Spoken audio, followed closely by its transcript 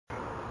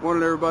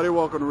Morning everybody,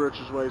 welcome to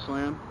Rich's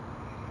Wasteland.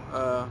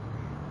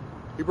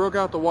 He broke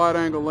out the wide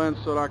angle lens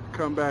so that I could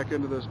come back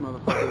into this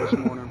motherfucker this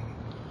morning.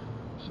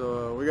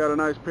 So we got a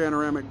nice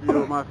panoramic view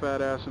of my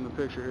fat ass in the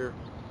picture here.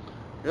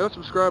 We had a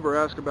subscriber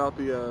ask about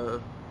the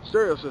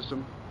stereo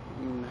system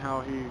and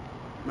how he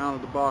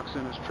mounted the box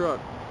in his truck.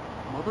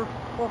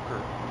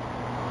 Motherfucker.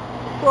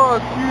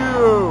 Fuck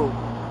you!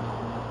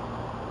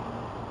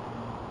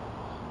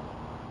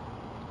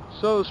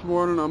 So this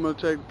morning I'm going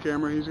to take the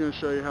camera, he's going to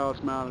show you how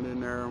it's mounted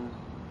in there and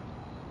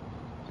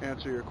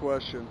answer your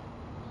question.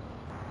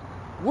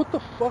 What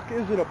the fuck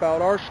is it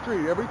about our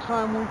street? Every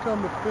time we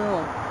come to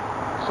film,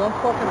 some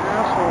fucking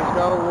asshole's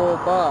got to roll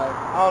by.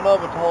 I don't know,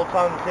 but the whole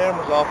time the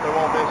camera's off, there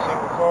won't be a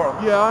single car.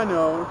 Yeah, I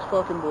know. It's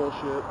fucking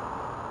bullshit.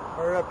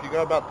 Hurry up, you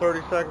got about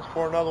 30 seconds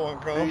before another one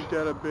comes. Ain't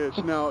that a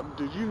bitch. Now,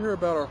 did you hear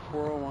about our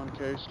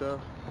 401k stuff?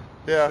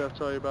 Yeah. Did I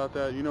tell you about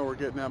that? You know we're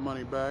getting that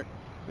money back?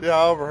 Yeah,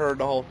 I overheard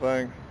the whole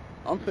thing.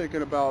 I'm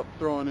thinking about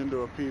throwing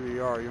into a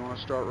PVR. You want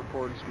to start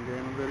recording some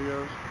gaming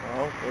videos?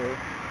 Okay.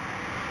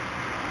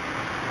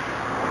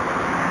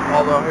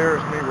 Although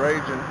here's me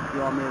raging.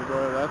 You want me to go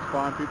ahead? That's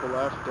fine. People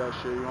laugh at that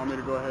shit. You want me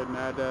to go ahead and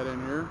add that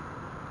in here?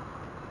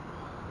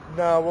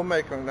 No, we'll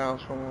make an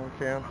announcement when we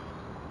can.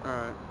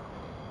 Alright.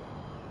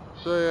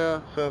 So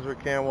yeah. As soon as we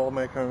can, we'll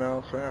make an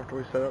announcement after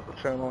we set up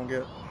the channel and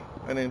get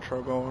an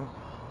intro going.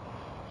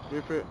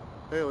 Hey,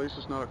 at least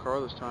it's not a car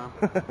this time.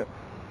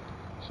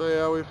 So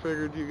yeah, we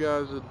figured you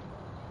guys would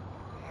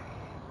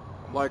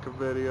like a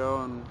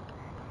video, and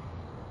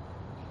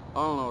I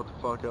don't know what the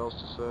fuck else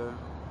to say.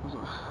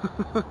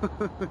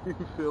 You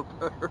feel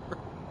better.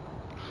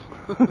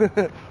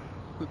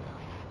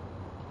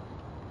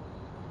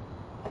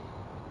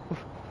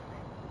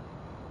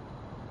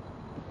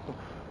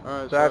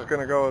 Alright, that's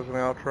gonna go as an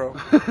outro.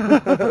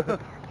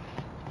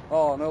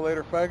 Oh, no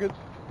later faggots?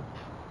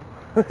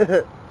 These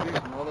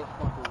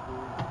motherfuckers,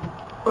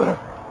 dude.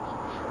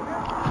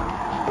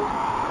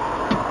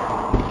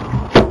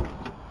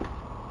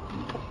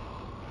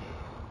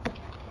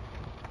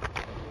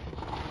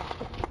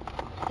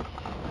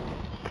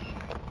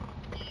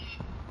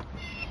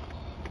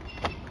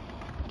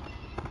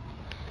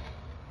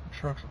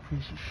 Truck's a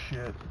piece of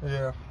shit.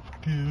 Yeah.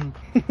 Dude.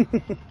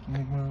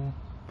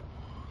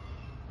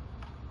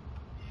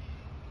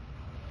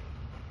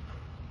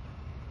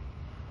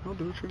 I'll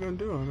do what you're gonna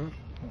do on it.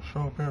 I'll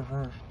show up here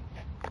first.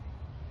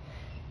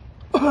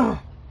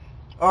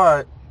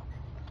 Alright.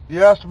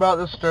 You asked about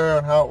this stereo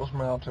and how it was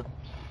mounted.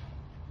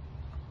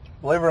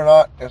 Believe it or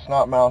not, it's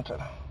not mounted.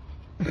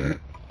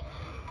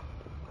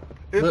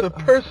 It's a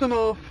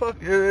personal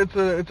it's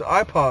an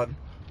iPod.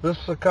 This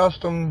is a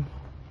custom.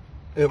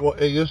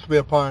 It used to be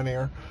a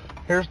Pioneer.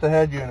 Here's the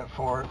head unit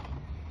for it.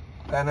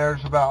 And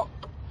there's about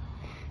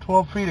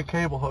 12 feet of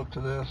cable hooked to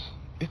this.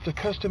 It's a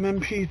custom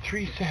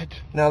MP3 set.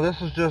 Now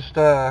this is just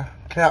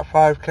Cat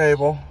 5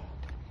 cable.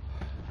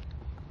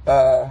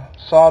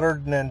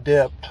 Soldered and then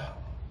dipped.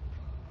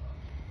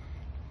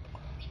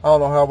 I don't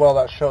know how well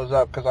that shows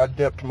up because I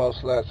dipped most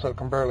of that so it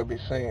can barely be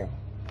seen.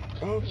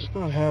 Oh, it's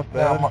not half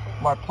bad. Now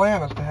my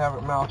plan is to have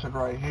it mounted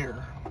right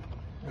here.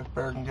 If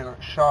Bear can get a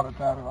shot at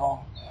that at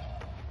all.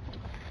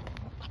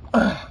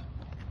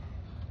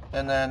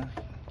 And then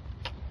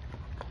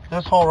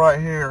this hole right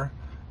here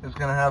is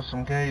going to have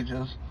some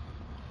gauges,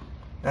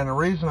 and the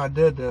reason I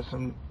did this,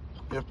 and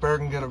if Bear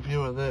can get a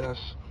view of this,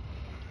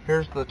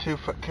 here's the two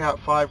Cat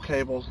 5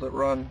 cables that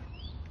run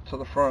to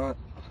the front,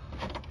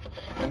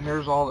 and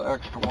here's all the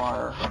extra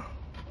wire.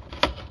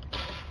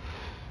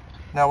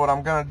 Now what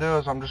I'm going to do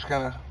is I'm just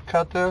going to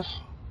cut this,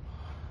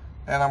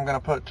 and I'm going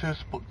to put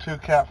two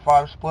Cat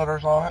 5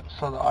 splitters on it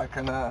so that I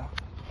can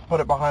put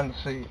it behind the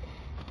seat.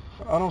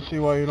 I don't see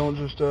why you don't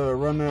just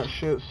run that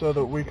shit so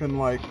that we can,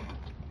 like,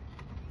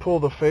 pull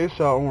the face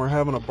out when we're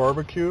having a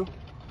barbecue.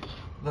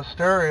 The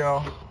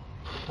stereo,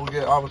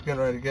 I was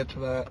getting ready to get to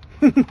that.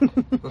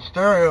 The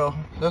stereo,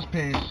 this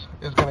piece,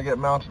 is going to get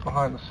mounted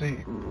behind the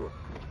seat.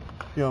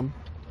 Yum.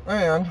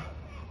 And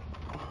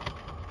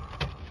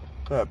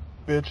that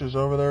bitch is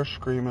over there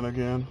screaming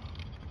again.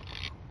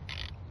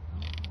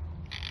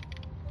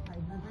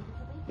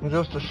 And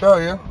just to show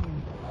you,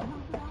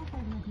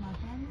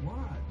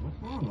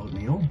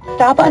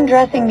 stop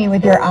undressing me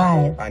with your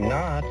eyes. I'm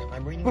not.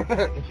 I'm reading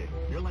the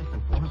You're less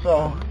than 4.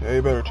 So, yeah,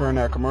 you better turn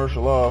that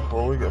commercial off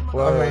or we get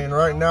flagged. I mean,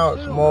 right now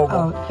it's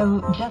mobile. Oh,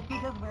 so just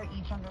because we're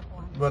each under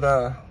 400. But,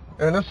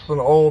 and this is an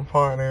old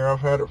Pioneer.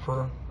 I've had it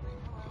for,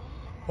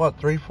 what,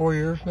 3-4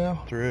 years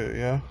now? 3,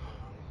 yeah.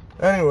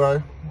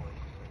 Anyway,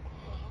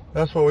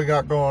 that's what we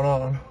got going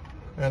on.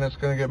 And it's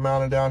going to get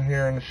mounted down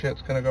here, and the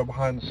shit's going to go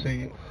behind the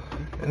seat.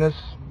 And this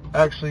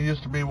actually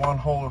used to be one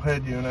whole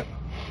head unit.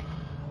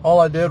 All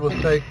I did was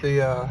take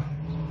the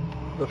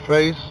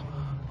face,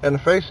 and the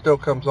face still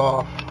comes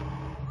off,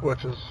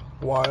 which is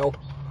wild.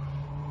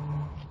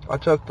 I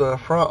took the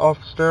front off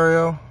the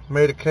stereo,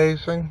 made a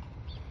casing,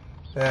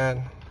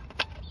 and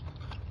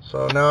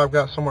so now I've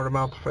got somewhere to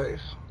mount the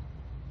face.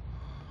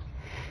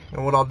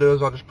 And what I'll do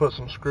is I'll just put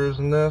some screws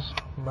in this,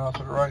 mount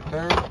it right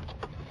there,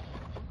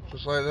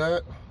 just like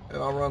that,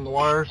 and I'll run the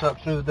wires up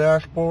through the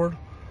dashboard,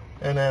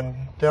 and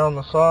then down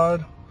the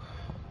side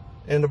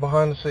into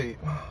behind the seat.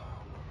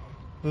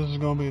 This is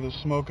going to be the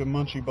smoking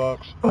munchie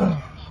box.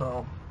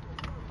 So,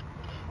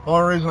 the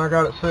only reason I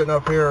got it sitting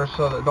up here is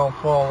so that it don't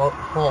fall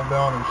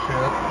down and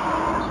shit.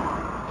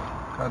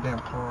 Goddamn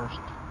cars.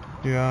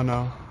 Yeah, I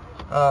know.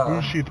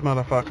 You shoot,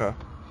 motherfucker.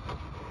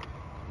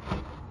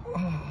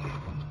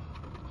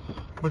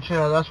 But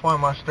yeah, that's why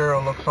my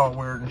stereo looks all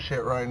weird and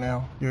shit right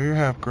now. Yo, you're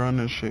half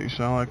grunting and shit. You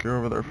sound like you're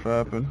over there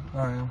fapping.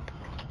 I am.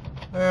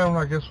 And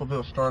I guess we'll do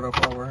a startup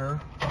while we're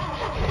here.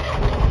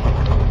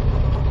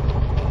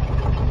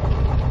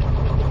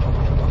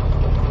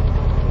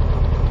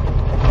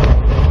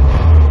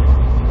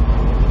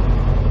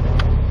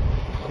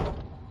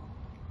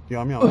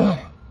 Yum yum.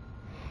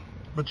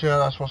 But yeah,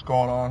 that's what's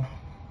going on.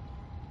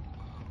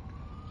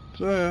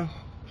 So yeah,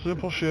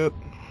 simple shit.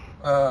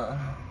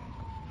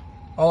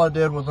 All I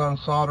did was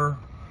unsolder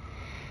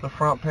the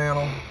front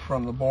panel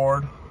from the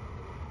board,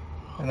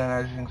 and then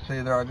as you can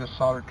see there, I just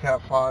soldered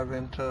Cat 5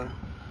 into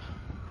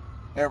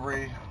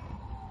every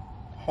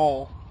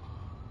hole,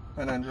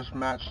 and then just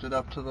matched it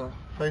up to the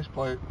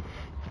faceplate.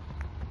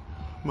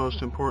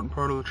 Most important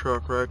part of the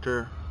truck right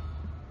there.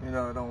 You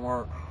know, it don't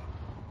work.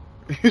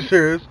 You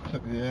serious?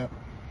 Yeah.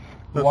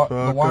 The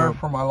wire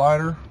for my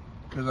lighter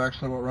is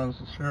actually what runs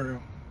the stereo.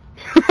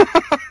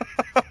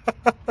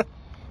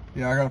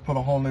 Yeah, I gotta put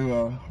a whole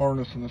new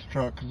harness in this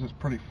truck because it's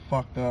pretty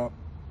fucked up.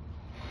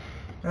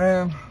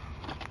 And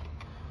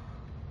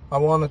I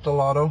won at the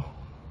lotto.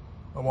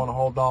 I won a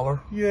whole $1.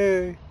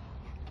 Yay.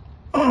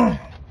 I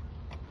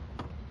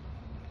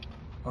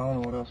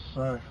don't know what else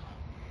to say.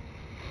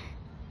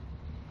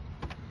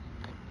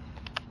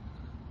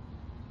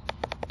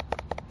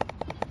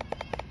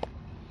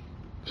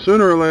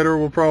 Sooner or later,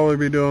 we'll probably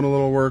be doing a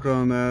little work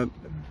on that.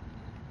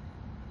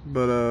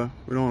 But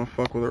we don't want to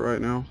fuck with it right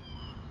now.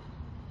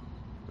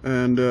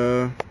 And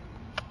I'm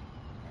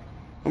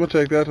gonna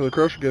take that to the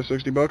crusher, get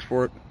 $60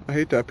 for it. I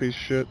hate that piece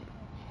of shit.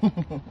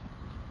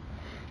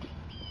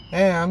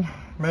 And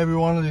maybe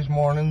one of these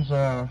mornings,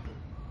 Beryl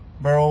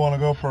will want to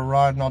go for a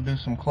ride, and I'll do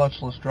some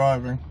clutchless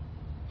driving.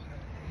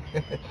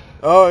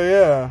 Oh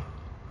yeah.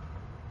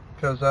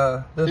 Because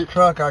this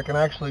truck I can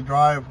actually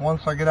drive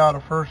once I get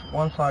into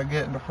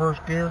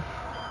first gear.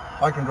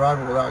 I can drive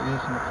it without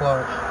using the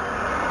clutch.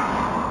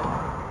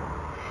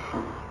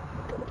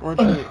 Weren't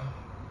you?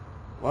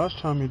 Last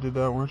time you did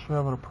that, weren't you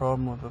having a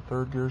problem with the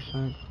third gear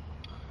sync?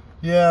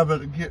 Yeah,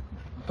 but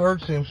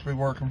third seems to be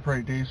working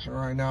pretty decent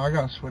right now. I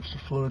gotta switch the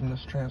fluid in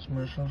this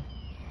transmission.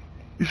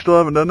 You still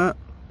haven't done that?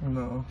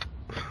 No.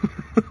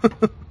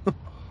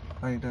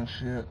 I ain't done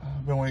shit.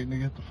 I've been waiting to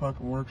get the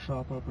fucking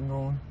workshop up and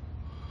going.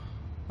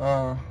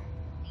 The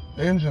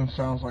engine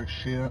sounds like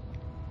shit.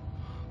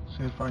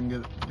 See if I can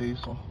get it to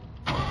diesel.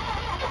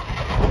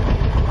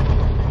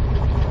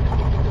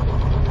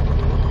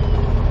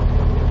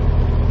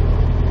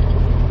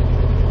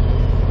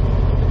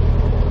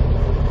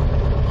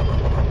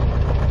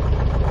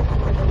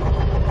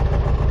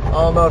 I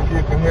don't know if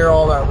you can hear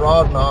all that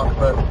rod knock,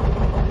 but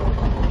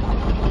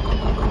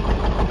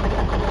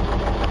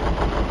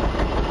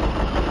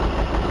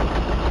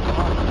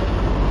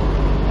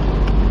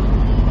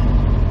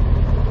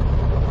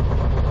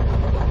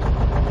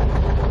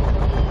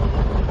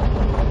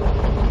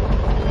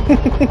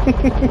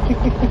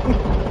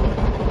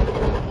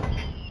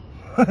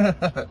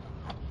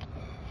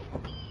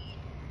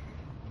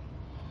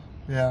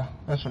yeah,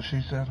 that's what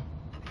she said.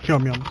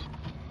 Yum yums.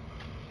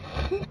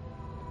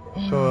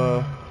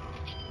 So,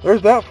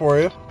 there's that for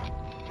you.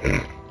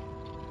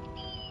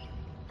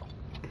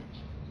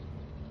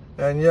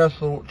 And yes,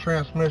 the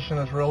transmission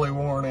is really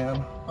worn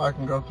in. I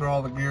can go through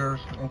all the gears,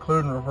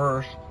 including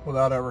reverse,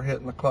 without ever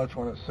hitting the clutch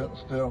when it's sitting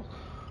still.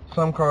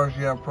 Some cars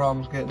you have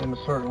problems getting into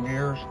certain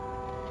gears,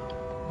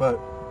 but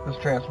this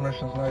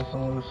transmission's nice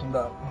and loosened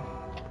up.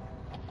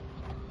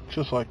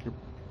 Just like your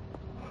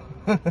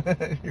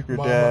your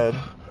dad.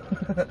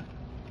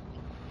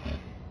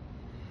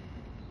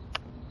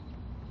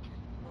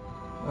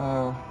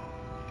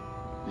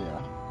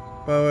 Yeah.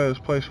 By the way, this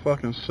place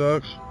fucking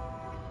sucks.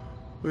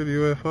 Look at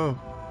the UFO.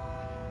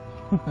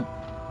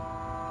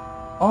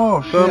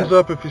 Oh, shit. Thumbs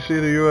up if you see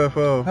the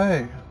UFO.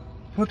 Hey,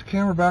 put the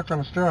camera back on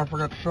the stereo. I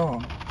forgot to show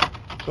them.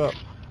 What's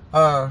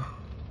up?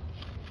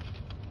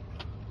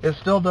 It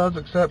still does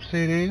accept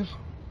CDs.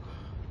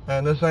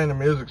 And this ain't a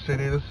music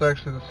CD. This is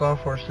actually the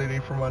software CD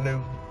for my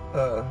new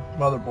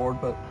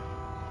motherboard, but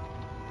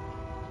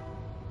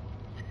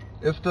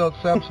it still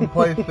accepts and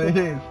plays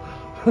CDs.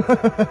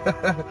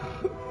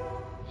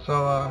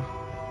 So,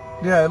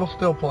 yeah, it'll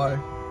still play.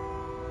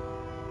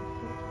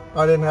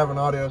 I didn't have an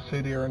audio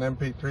CD or an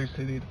MP3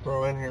 CD to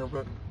throw in here,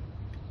 but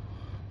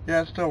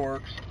yeah, it still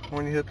works.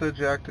 When you hit the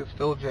eject, it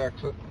still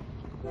ejects it.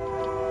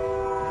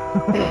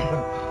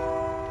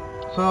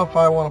 So if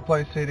I want to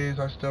play CDs,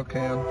 I still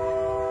can.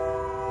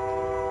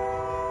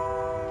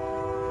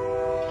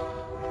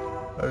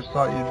 I just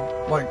thought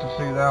you'd like to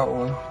see that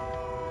one.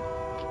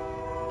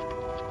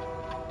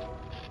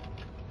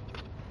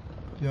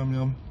 Yum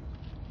yum.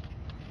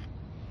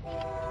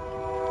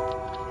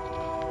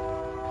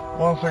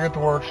 Once I get the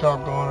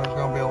workshop going, there's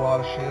gonna be a lot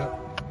of shit.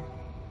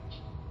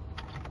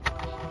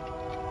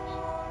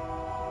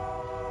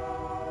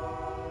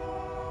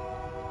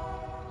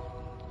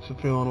 Is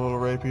it feeling a little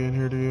rapey in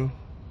here to you?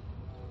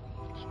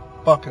 It's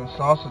fucking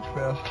sausage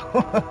fest.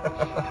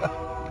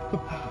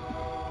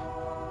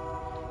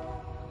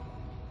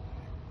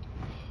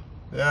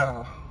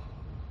 Yeah.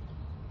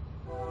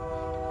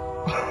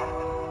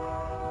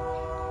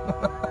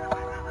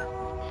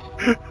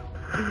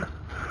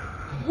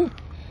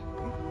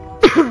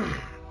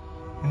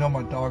 You know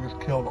my dog has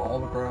killed all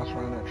the grass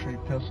around that tree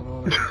pissing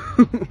on it.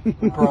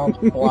 The ground's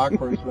black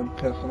where he's been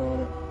pissing on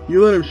it.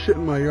 You let him shit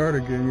in my yard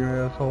again, you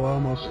asshole. I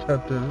almost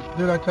stepped in it.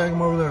 Dude, I take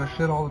him over there to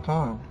shit all the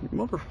time. You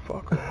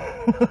motherfucker.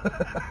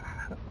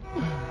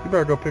 You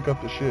better go pick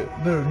up the shit.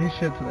 Dude, he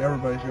shits in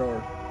everybody's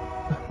yard.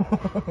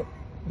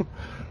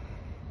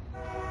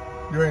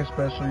 You ain't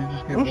special, you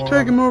just get Let's more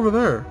take of him it. over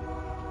there.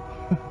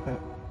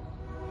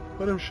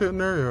 Let him shit in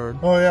their yard.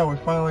 Oh yeah, we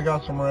finally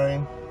got some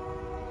rain.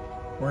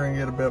 We're gonna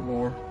get a bit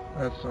more.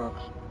 That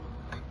sucks.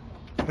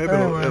 Maybe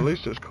Anyway. at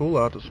least it's cool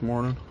out this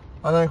morning.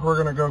 I think we're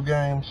gonna go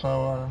game,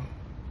 so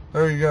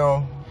there you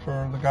go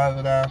for the guy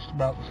that asked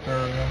about the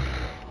stereo.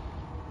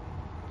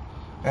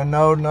 And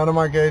no, none of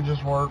my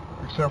gauges work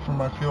except for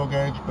my fuel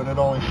gauge, but it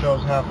only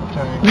shows half a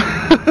tank.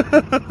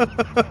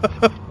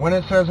 When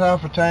it says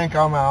half a tank,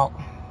 I'm out.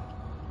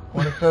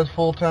 When it says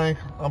full tank,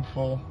 I'm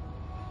full.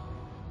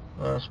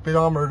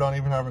 Speedometer don't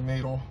even have a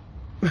needle.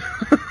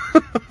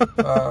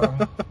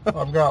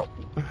 I've got,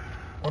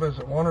 what is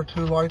it, 1 or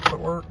 2 lights that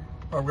work?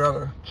 I've got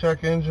a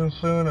check engine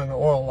soon and an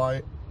oil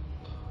light.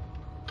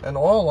 And the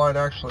oil light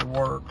actually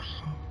works,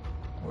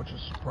 which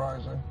is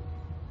surprising.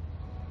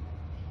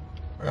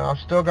 And I've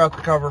still got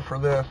the cover for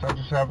this, I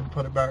just haven't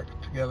put it back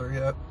together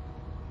yet.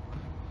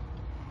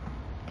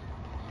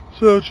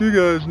 So that you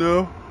guys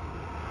know,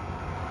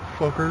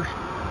 fuckers.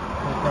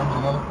 Here comes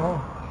another call.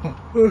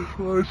 That's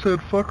why I said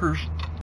fuckers